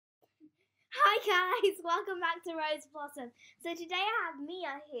guys, welcome back to Rose Blossom. So today I have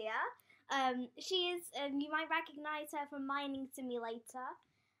Mia here. She is, you might recognize her from Mining Simulator.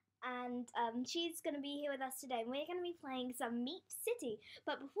 And she's going to be here with us today. And we're going to be playing some MeepCity.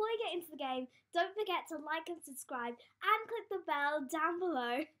 But before we get into the game, don't forget to like and subscribe and click the bell down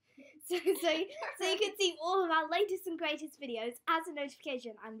below. So you can see all of our latest and greatest videos as a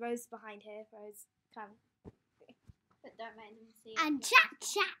notification. And Rose behind here. Rose, come. But don't make them see and it.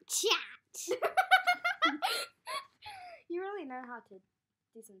 chat. You really know how to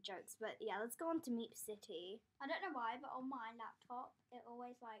do some jokes. But yeah, let's go on to MeepCity. I don't know why, but on my laptop, it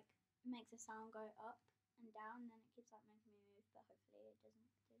always like makes the sound go up and down, and then it keeps like making me move. But hopefully it doesn't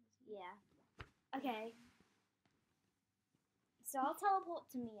do this. Yeah. Okay. So I'll teleport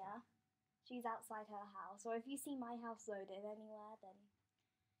to Mia. She's outside her house. Or if you see my house loaded anywhere, then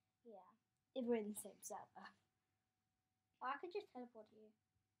yeah. If we're in the same server. Or I could just teleport to you.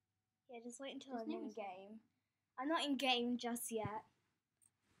 Yeah, just wait until Just I'm name in me game. I'm not in game just yet.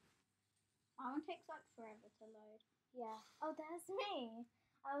 Mine takes like forever to load. Yeah. Oh, there's me.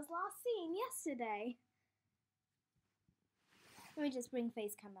 I was last seen yesterday. Let me just bring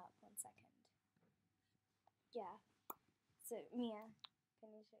Facecam up 1 second. Yeah. So Mia,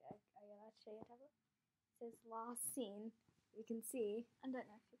 can you show? Are you allowed to show your tablet? It says last seen. You can see. I don't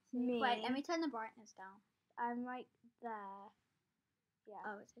know if you can see. Me. Wait, let me turn the brightness down. I'm right there. Yeah.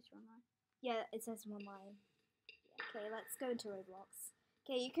 Oh, it says you're online. Yeah, it says online. Okay, let's go into Roblox.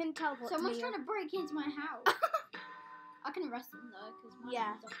 Okay, you can teleport Someone's to me. trying to break into my house. I can arrest them though, because my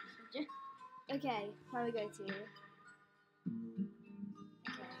Yeah. name's Officer. Okay, where we go to? Okay.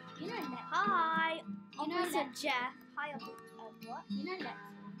 You know Lexi. Hi, You know Officer Lexi. Jeff. Hi, what? You know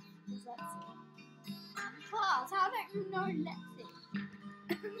Lexi. Who's Lexi? Class, how don't you know Lexi?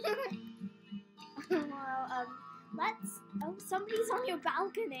 Well, let's. Oh, somebody's on your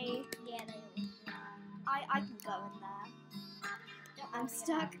balcony. Yeah, they always do. I can go in there. Don't I'm worry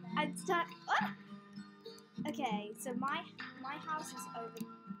stuck. about I'm stuck. Ah! Okay, so my house is over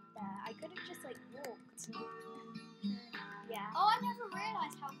there. I could have just like walked. Yeah. Oh, I never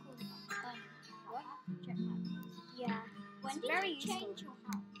realised how cool what? Jetpack is. Yeah. When It's did very you change useful. your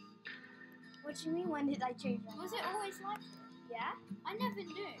house? What do you mean? When did I change my Was house? it always like it? Yeah. I never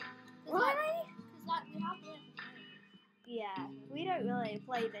knew. Really? Because like we have it. Yeah, we don't really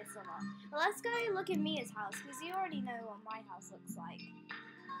play this a lot. Well, let's go look at Mia's house, because you already know what my house looks like.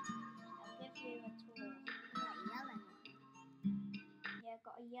 I'll give you a tour. Yeah,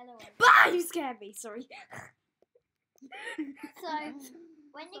 got a yellow one. Bah! You scared me, sorry. So,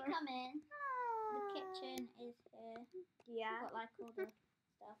 when you come in, the kitchen is here. Yeah. Got like all the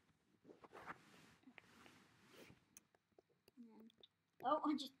stuff. Oh,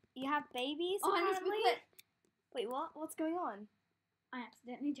 I just. You have babies, Oh, I need to be apparently? quick. Wait, what? What's going on? I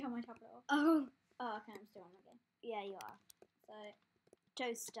accidentally turned my tablet off. Oh. Oh, okay, I'm still on again. Yeah, you are. So,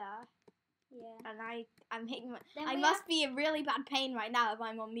 Toaster. yeah. And I'm hitting my... Then I we must be in really bad pain right now if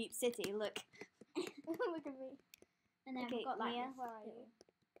I'm on MeepCity. Look. Look at me. And then Okay, we've got like Mia, this where are you?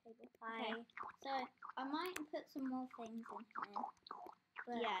 little table. Hi. Okay, so I might put some more things in here.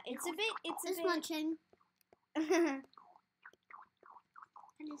 But Yeah, it's a bit... It's a Just bit... munching.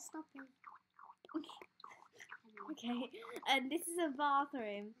 And it's stopping. Okay, and this is a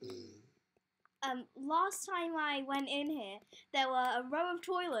bathroom. Last time I went in here, there were a row of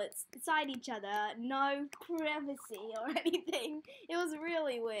toilets beside each other, no privacy or anything. It was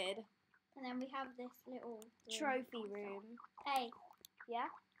really weird. And then we have this little Trophy room. Hey. Yeah?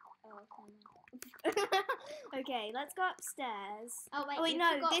 Oh, okay. Okay, let's go upstairs. Oh wait, Oh wait, you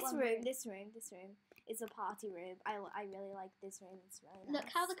no, forgot this one room. This room is a party room. I really like this room. It's really nice.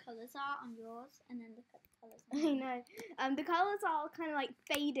 Look how the colours are on yours, and then look at the colours. I know. The colours are kind of like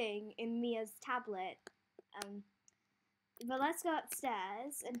fading in Mia's tablet. But let's go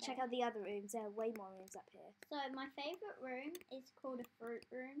upstairs and check Okay. out the other rooms. There are way more rooms up here. So my favourite room is called a fruit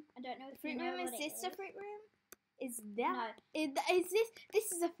room. I don't know if Fruit you know room, what is it this a fruit room? Is that? No. Is this?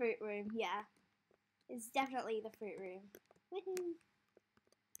 This is a fruit room. Yeah, it's definitely the fruit room. Woohoo!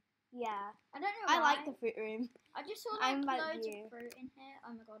 Yeah, I don't know I why. like the fruit room. I just saw I'm like like loads you. of fruit in here.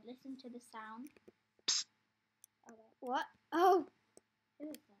 Oh my god, listen to the sound. Oh wait, What? Oh, who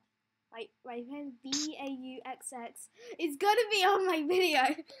is that? my friend BAUXX is gonna be on my video.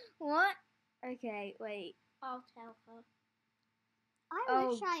 What? Okay, wait. I'll tell her. I Oh,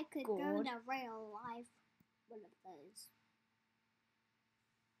 wish I could go God. to real life one of those.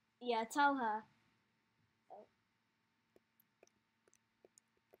 Yeah, tell her.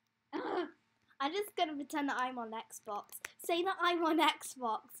 I'm just gonna pretend that I'm on Xbox. Say that I'm on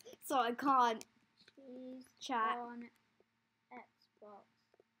Xbox, so I can't She's chat. on Xbox.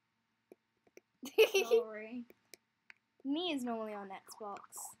 Sorry. Me is normally on Xbox.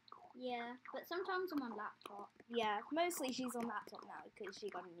 Yeah, but sometimes I'm on laptop. Yeah, mostly she's on laptop now because she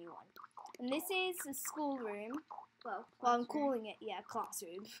got a new one. And this is the schoolroom. Well, Well, I'm classroom. calling it,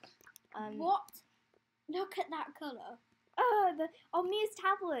 classroom. What? Look at that colour. On Mia's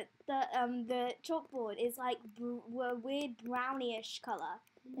tablet, the chalkboard is like a weird brownish color.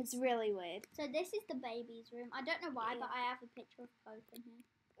 It's really weird. So this is the baby's room. I don't know why, but I have a picture of Poke in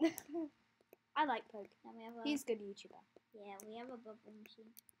here. I like Poke. Then we have a, He's a good YouTuber. yeah, we have a bubble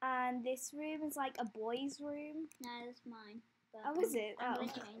machine. And this room is like a boy's room. No, that's mine. But Oh, is it? I'm Oh.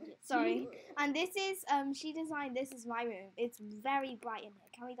 gonna change it. Sorry. And this is she designed this is my room. It's very bright in here.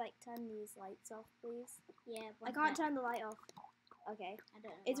 Can we like turn these lights off, please? Yeah. I can't turn the light off. Okay. I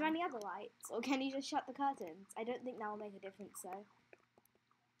don't know. Is there why. any other lights? Or can you just shut the curtains? I don't think that will make a difference though.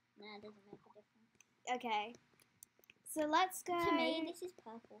 No, it doesn't make a difference. Okay. So let's go. To me, this is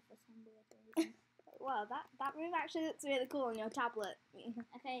purple for some weird reason. Well, that room actually looks really cool on your tablet.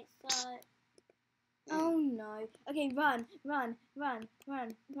 Okay, so Oh no. Okay, run.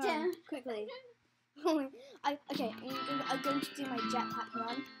 Yeah. Quickly. I'm going to do my jetpack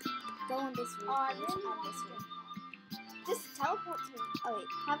run. Go on this room, Oh, I please, really and want this to. room. Just teleport to me. Oh wait,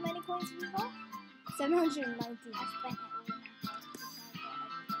 how many coins have you got? 719. I spent it all in my house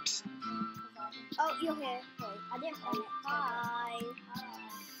because I got everything. Oh, you're here. Wait. I didn't want it. Hi.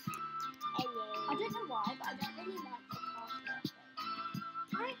 Hello. I don't know why, but I don't really like the castle.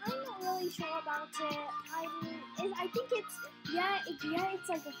 I'm not really sure about it. I think it's it's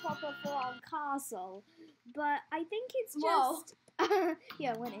like a proper full-on castle, but I think it's Whoa. just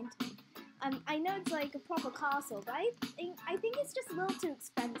yeah, went into it. I know it's like a proper castle, but I think it's just a little too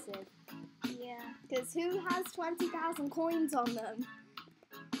expensive. Yeah. Because who has 20,000 coins on them?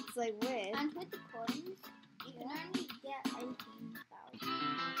 It's like weird. And with the coins, you can only get 18,000.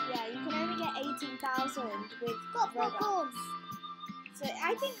 Yeah, you can only get 18,000 with Got Robux. bubbles. So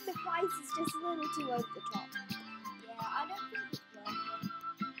I think the price is just a little too over the top. Yeah, I don't think it's worth it.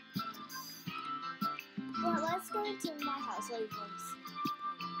 Well, let's go into my house later.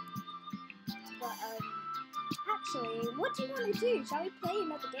 But actually, what do you want to do? Shall we play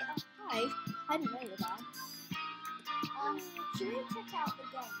another game? Oh, hi. I didn't know you were there. Should we check out the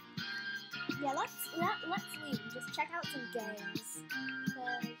game? Yeah, let's leave and just check out some games.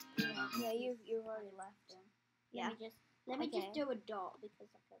 Because Yeah, you've already left. Yeah. Let me just Okay. do a dot because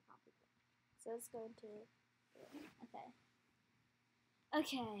I can't be quick. So let's go into. Okay.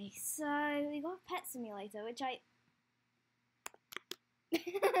 Okay, so we got Pet Simulator, which I.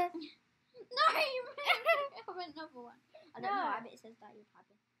 No, you have another one. I don't know why, but it says that you're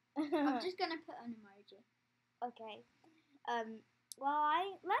typing. I'm just gonna put an emoji. Okay.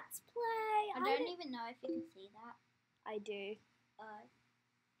 Well, let's play. I don't even know if you can see that. I do.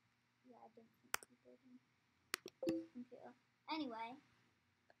 Yeah, I didn't think you did. Computer. Anyway.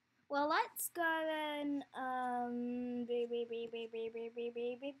 Well, let's go and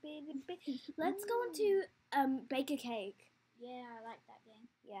let's go into bake a cake. Yeah, I like that game.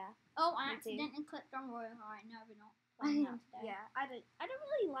 Yeah. Oh, I Me too. accidentally clicked on Royal High. No, we're not playing that today. Yeah, I don't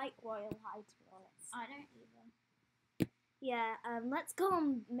really like Royal High, to be honest. I don't either. Yeah, let's go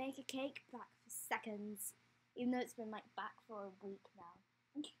and make a cake back for seconds. Even though it's been like back for a week now.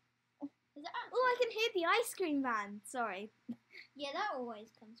 Is it Oh, I can hear the ice cream van. Sorry. Yeah, that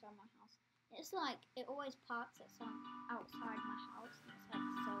always comes around my house. It's like, it always parks at some outside my house. And it's like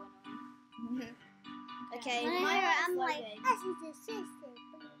so annoying. Okay, Myra, my house I'm like, loading. this is the system.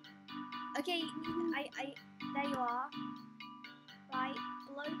 Okay, I there you are. Right,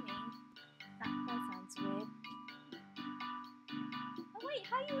 below me. That sounds weird. Oh wait,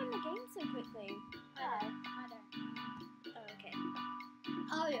 how are you in the game so quickly? I don't know. Oh, okay.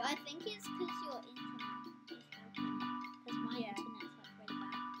 Oh, I think it's because your internet is helping. Because my internet's like really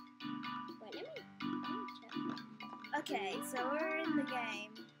bad. Wait, let me check. Okay, so we're in the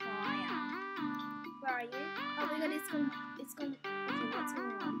game. Well, I am. Where are you? Oh my god, it's gone. Okay, what's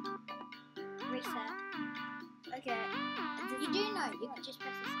going on? Reset. Okay. You do know you could just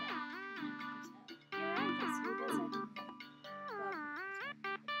press escape. You're right, just reset.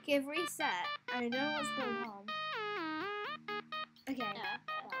 Okay, I've reset, and I don't know what's going on. Okay. Yeah.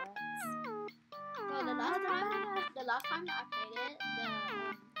 That works. Well, the last time that I played it,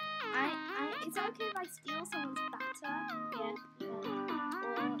 Is it okay if I steal someone's batter? yeah.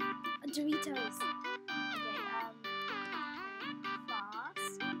 Or Doritos? Okay,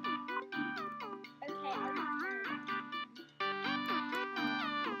 fast. Okay, I'm not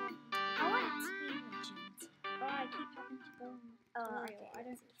I want it to be legit. but I keep having to go on Oh, tutorial. okay, I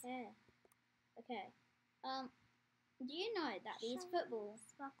don't yes. care. Okay. Do you know that these football,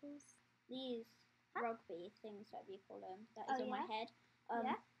 Sparkles. these rugby things, whatever you call them, that Oh, is on my yeah? head.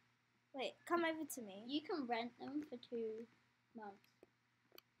 Yeah? Wait, come over to me. You can rent them for 2 months.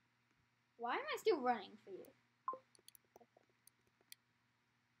 Why am I still running for you?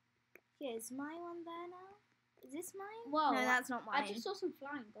 Yeah, is my one there now? Is this mine? Whoa, no, that's not mine. I just saw some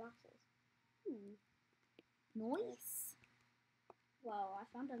flying glasses. Ooh. Nice. Whoa, I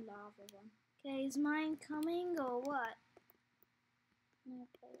found a lava one. Okay, is mine coming or what?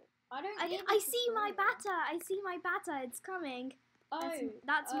 Okay. I don't. I see my batter. I see my batter. It's coming.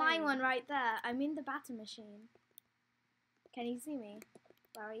 That's my one right there. I'm in the batter machine. Can you see me?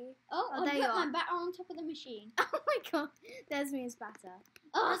 Where are you? Oh, Oh, I there put you my are. batter on top of the machine. Oh my god. There's me as batter.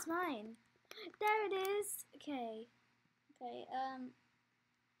 Oh. That's mine. There it is. Okay. Okay.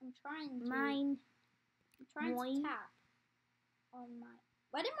 I'm trying to. Mine. I'm trying Mine. to tap on my.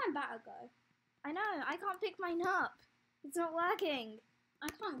 Where did my batter go? I know. I can't pick mine up. It's not working. I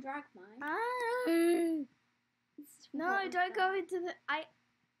can't drag mine. Ah. No, What is don't that? go into the.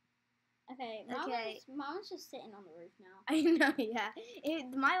 Okay. Okay. Mama's just sitting on the roof now. I know. Yeah.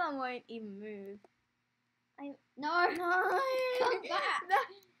 My one won't even move. No. No. Come back. No.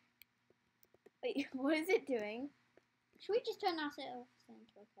 Wait. What is it doing? Should we just turn ourselves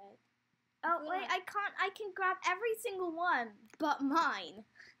into a cake? Oh feel wait, like- I can't. I can grab every single one, but mine.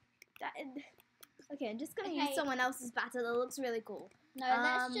 Okay, I'm just gonna use Okay. someone else's batter that looks really cool. No,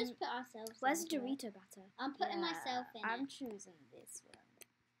 let's just put ourselves. Where's into it. Dorito batter? I'm putting myself in I'm it. choosing this one.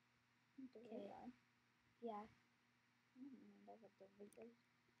 Dorito. Yeah.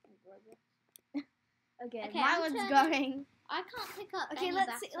 Doritos. Okay, Okay, my I'm one's turning- going. I can't pick up Okay, any let's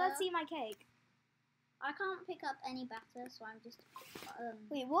batter. see my cake. I can't pick up any batter, so I'm just.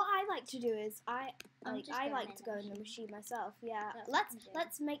 Wait, what I like to do is I'm just I going like in to the go in the machine myself. Yeah. That's what I'm doing.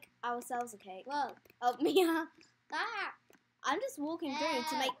 Let's make ourselves a cake. Whoa. Oh, Mia. Ah! I'm just walking through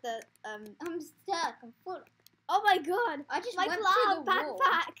to make the I'm stuck. I'm full. Oh my god. I just My went cloud to the wall.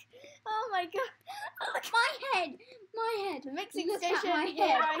 backpack. Oh my god. My head. My head. The mixing Look station. at my Here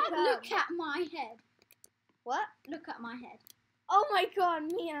head. I come. Look at my head. What? Look at my head. Oh my god,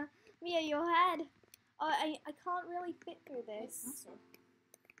 Mia. Mia, your head. Oh, I can't really fit through this. Massive.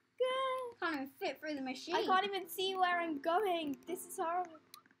 Good. Can't even fit through the machine. I can't even see where I'm going. This is horrible.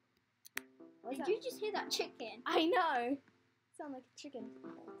 What's Did that? you just hear that chicken? I know. Sound like a chicken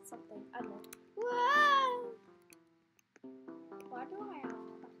or something. I don't know. Whoa! Why do I have?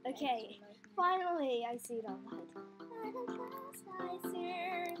 Okay, finally I see the light. And at last I see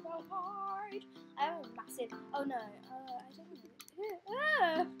the light. I have a massive. Oh no. I don't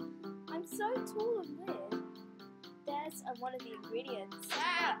know. I'm so tall and weird. There's one of the ingredients.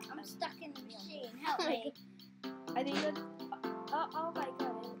 Ah, I'm stuck in the machine. Help me. I think you're. Oh my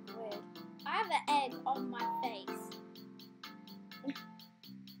god, it looks weird. I have an egg on my face.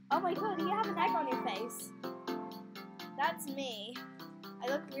 Oh my god, you have an egg on your face. That's me. I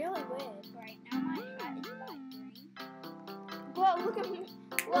look really weird. Right now my hat is light green. Whoa, look at me.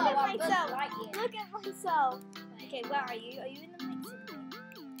 Look Whoa, at I'm myself. Lightyear. Look at myself. Wait. Okay, where are you? Are you in the mixing thing?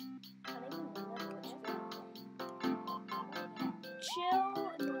 I don't even remember which one. Chill.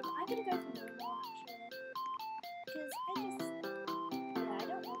 No, I'm gonna go for normal actually. Because I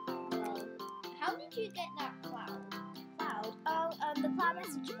don't want well, How did you get that cloud? cloud. Oh, the cloud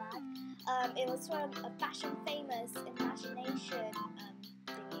messenger bag. It was from a fashion famous imagination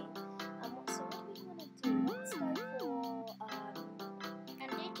thingy. So what do we want to do? Let's go for And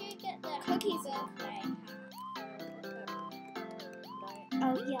did you get the Cookies happy birthday hat?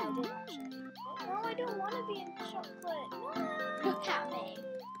 Oh yeah, I did actually. No, I don't want to be in chocolate. No. Look at me.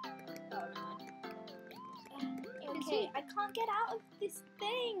 Oh no. Okay, I can't get out of this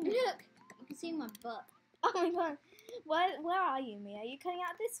thing. Look, you can see my butt. Oh my god. Where are you, Mia? Are you coming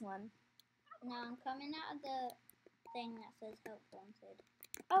out this one? No, I'm coming out of the thing that says help wanted.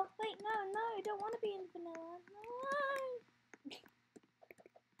 Oh wait, no, I don't want to be in vanilla.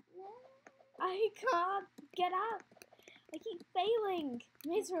 No. I can't get out. I keep failing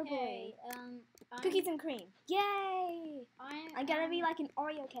miserably. Okay, Cookies and cream. Yay! I'm gonna be like an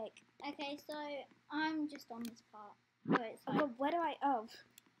Oreo cake. Okay, so I'm just on this part. So it's Oh, like, but where do I? Oh.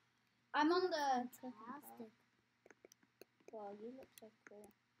 I'm on the. Plastic. Well, you look so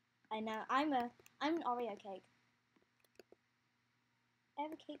cool. I know. I'm an Oreo cake. I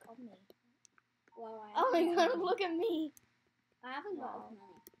have a cake on me. Well, I Oh my have god! money. Look at me. I have a lot Wow. of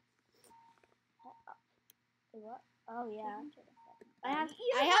money. What? Oh yeah. 207. I have.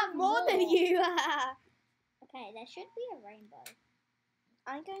 You I have more than more. you. Okay, there should be a rainbow.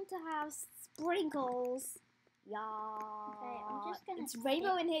 I'm going to have sprinkles. Yeah. I'm just gonna It's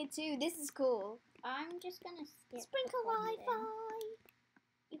rainbow skip. in here too. This is cool. I'm just gonna skip. Sprinkle the fun bit.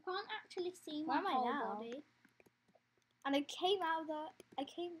 Wi-Fi. You can't actually see Where my am I whole now? body. And I came out of the.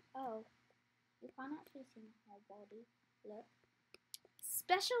 Oh. You can't actually see my whole body. Look.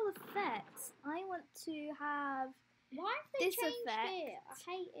 Special effects. I want to have. Why have they This changed effect. it? I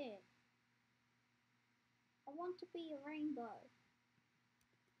hate it. I want to be a rainbow.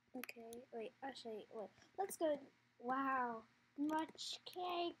 Okay, wait, actually, wait. Let's go. Wow. Much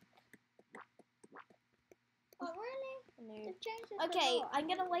cake. Oh, really? No. They've changed it Okay, a lot. I'm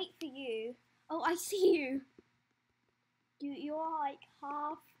gonna wait for you. Oh, I see you. You're like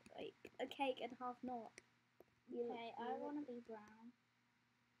half like a cake and half not. Okay, I want to be brown.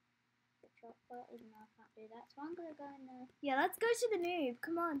 The chocolate, even though I can't do that. So I'm gonna go in the. Yeah, let's go to the noob.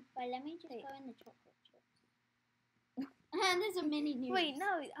 Come on. Wait, let me just Wait. go in the chocolate chips. And there's a mini noob. Wait,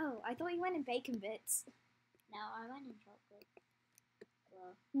 no. Oh, I thought you went in bacon bits. No, I went in chocolate.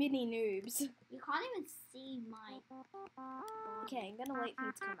 Well, Mini noobs. you can't even see my. Okay, I'm gonna wait for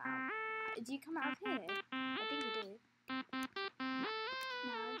you to come out. Do you come out of here? I think you do.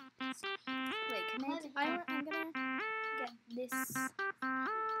 No. Wait, can Over here. I'm gonna get this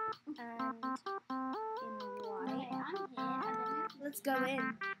and in Okay, white. I'm here. And then Let's go in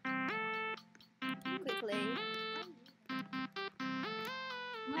quickly.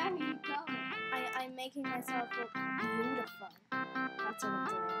 where are you going? I'm making myself look beautiful. That's what I'm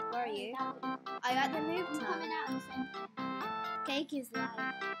doing. Where are you? That was- I got the noob I'm time. coming out of the same thing. Cake is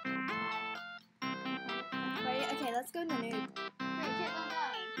life. Okay, let's go in the noob. 3,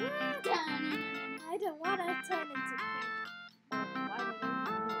 2, 1, go. I don't want to turn into pink. Oh, why am I going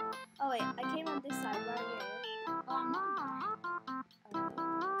in the noob? Oh wait, I came on this side. Where are you? Oh, I'm not.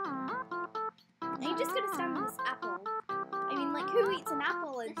 Are you just gonna stand on this apple? I mean, like, who eats an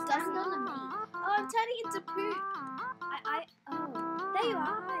apple and Just doesn't? stand on the meat. Oh, I'm turning into poop. Oh, there you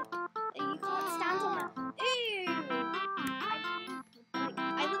are. You can't stand on that. Ew.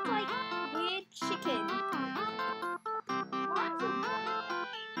 I look like weird chicken. Why is it white?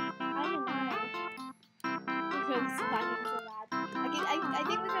 I don't know. Because lagging so bad. I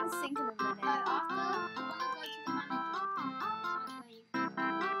think we're gonna sink in a minute. After, I want to go to the manager.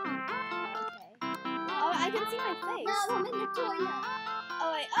 Okay. Oh, I can see my face. No, I'm in the toilet. Oh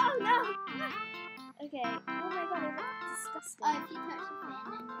wait. Oh no. Okay. Oh my god, it looks disgusting. Oh, if you touch the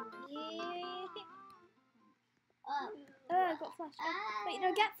fin, then you will. Yeah. Oh. I got flushed. Wait, no,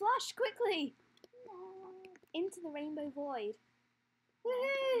 get flushed quickly No. into the rainbow void.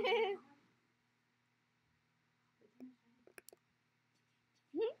 Woohoo!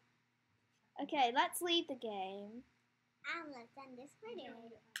 Okay, let's leave the game. And let's end this video.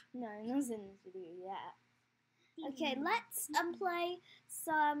 No, nothing in this video yet. Okay, let's play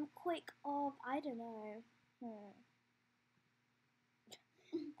some quick of I don't know.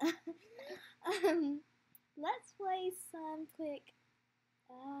 Let's play some quick.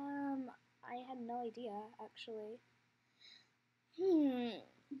 I had no idea actually.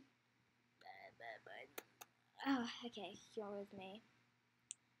 Oh, okay, you're with me.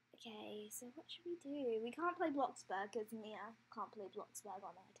 Okay, so what should we do? We can't play Bloxburg because Mia can't play Bloxburg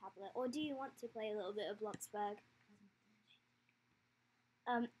on her tablet. Or do you want to play a little bit of Bloxburg?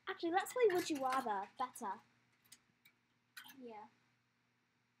 Actually, let's play Would You Rather. Better. Yeah.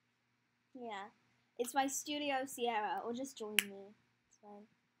 Yeah. It's by Studio Sierra, or just join me. It's fine.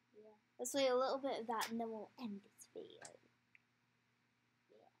 Yeah. Let's play a little bit of that and then we'll end this video.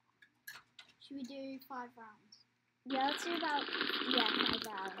 Should we do 5 rounds? Yeah, let's do about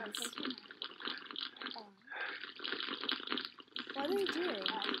 5 rounds. What are they doing?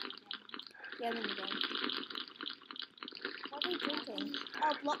 Yeah, then again. What are they drinking?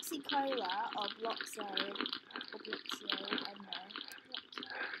 Oh, Bloxy Cola or Bloxo. Or Bloxio, I don't know.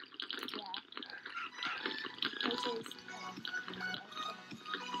 Yeah. Which is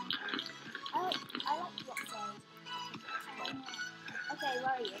I like Bloxo. Okay,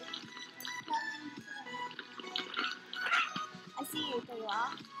 where are you? I see you, there you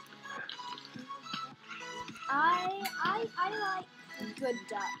are. I like good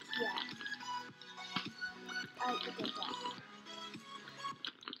duck, yeah. I like the good duck.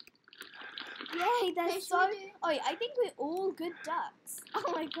 Yay, they're Okay, so... should we do- Oh, I think we're all good ducks.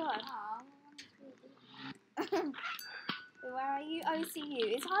 Oh my god. Where are you? Oh, I see you.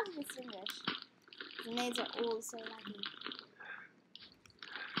 It's hard to distinguish. The names are all so laggy.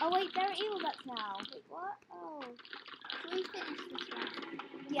 Oh wait, there are evil ducks now. Wait, what? Oh. Should we finish this round?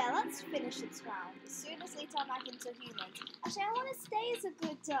 Yeah, let's finish this round. As soon as they turn back into humans. Actually, I want to stay as a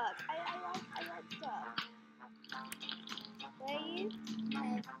good duck. I like duck. Where are you?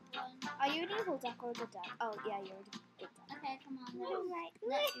 Okay, Are you an evil duck or a good duck? Oh, yeah, you're a good duck. okay, come on. Oh, right.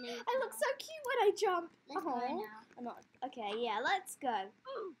 Let's leave. I look so cute when I jump. Let's go Aw. now. I'm not. Okay, yeah, let's go.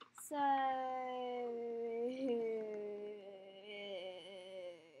 So.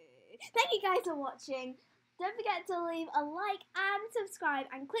 Thank you guys for watching. Don't forget to leave a like and subscribe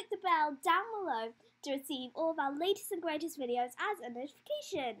and click the bell down below to receive all of our latest and greatest videos as a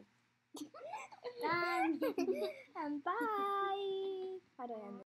notification. Done. And bye. How do I end this?